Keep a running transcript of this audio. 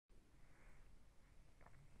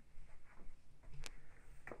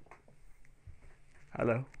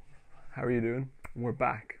Hello, how are you doing? We're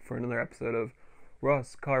back for another episode of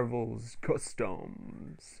Ross Carvill's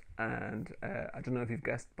Customs, and I don't know if you've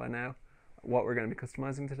guessed by now what we're going to be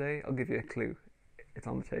customizing today. I'll give you a clue. It's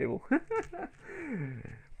on the table.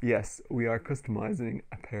 Yes, we are customizing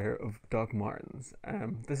a pair of Dr.Martens.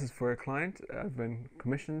 This is for a client. I've been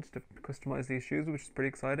commissioned to customize these shoes, which is pretty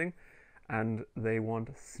exciting, and they want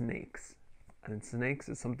snakes. And snakes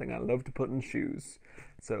is something I love to put in shoes.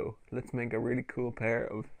 So let's make a really cool pair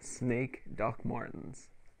of snake Dr.Martens.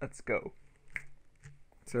 Let's go.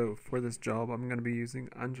 So for this job, I'm going to be using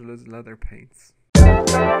Angela's leather paints.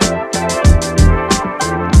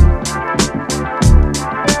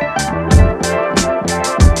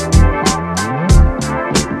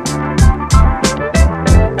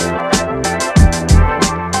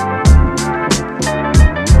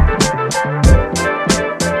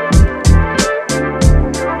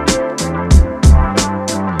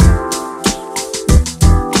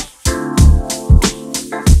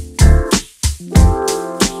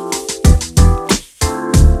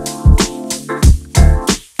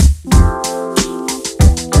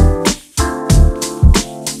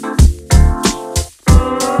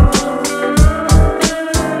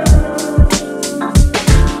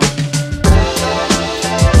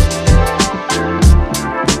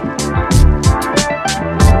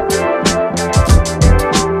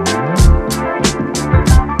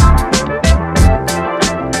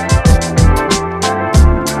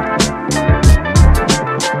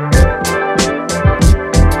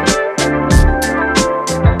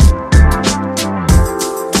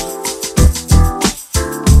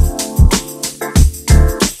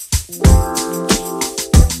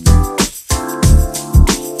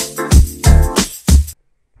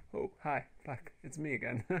 Hi, back. It's me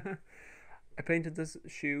again. I painted this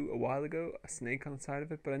shoe a while ago, a snake on the side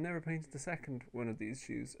of it, but I never painted the second one of these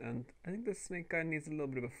shoes, and I think this snake guy needs a little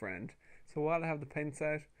bit of a friend. So while I have the paints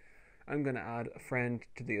out, I'm going to add a friend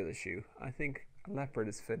to the other shoe. I think a leopard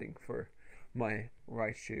is fitting for my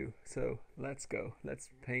right shoe. So let's go. Let's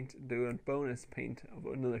do a bonus paint of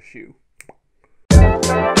another shoe.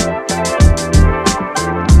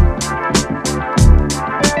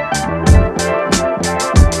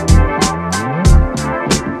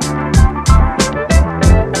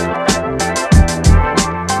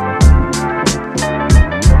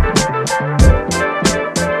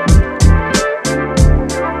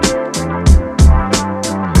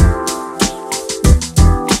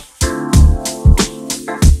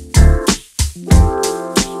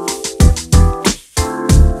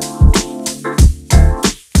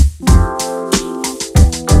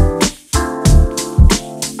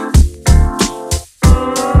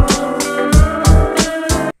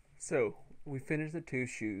 So, we finished the two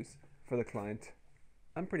shoes for the client.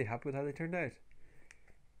 I'm pretty happy with how they turned out.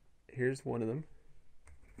 Here's one of them,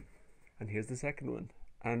 and here's the second one.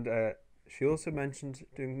 And she also mentioned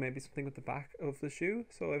doing maybe something with the back of the shoe,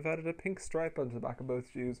 so I've added a pink stripe onto the back of both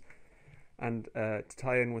shoes, and to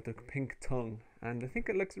tie in with the pink tongue. And I think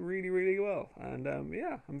it looks really, really well. And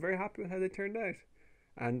yeah, I'm very happy with how they turned out.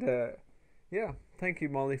 And yeah, thank you,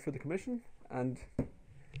 Molly, for the commission. And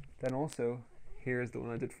then also, here's the one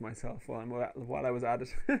I did for myself while I was at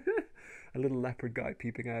it. A little leopard guy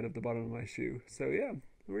peeping out of the bottom of my shoe. So yeah,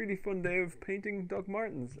 a really fun day of painting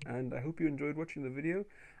Dr.Martens, and I hope you enjoyed watching the video.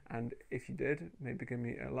 And if you did, maybe give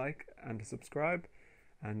me a like and a subscribe.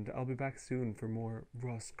 And I'll be back soon for more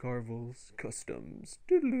Ross Carvill's Customs.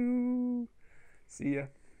 Doodaloo! See ya.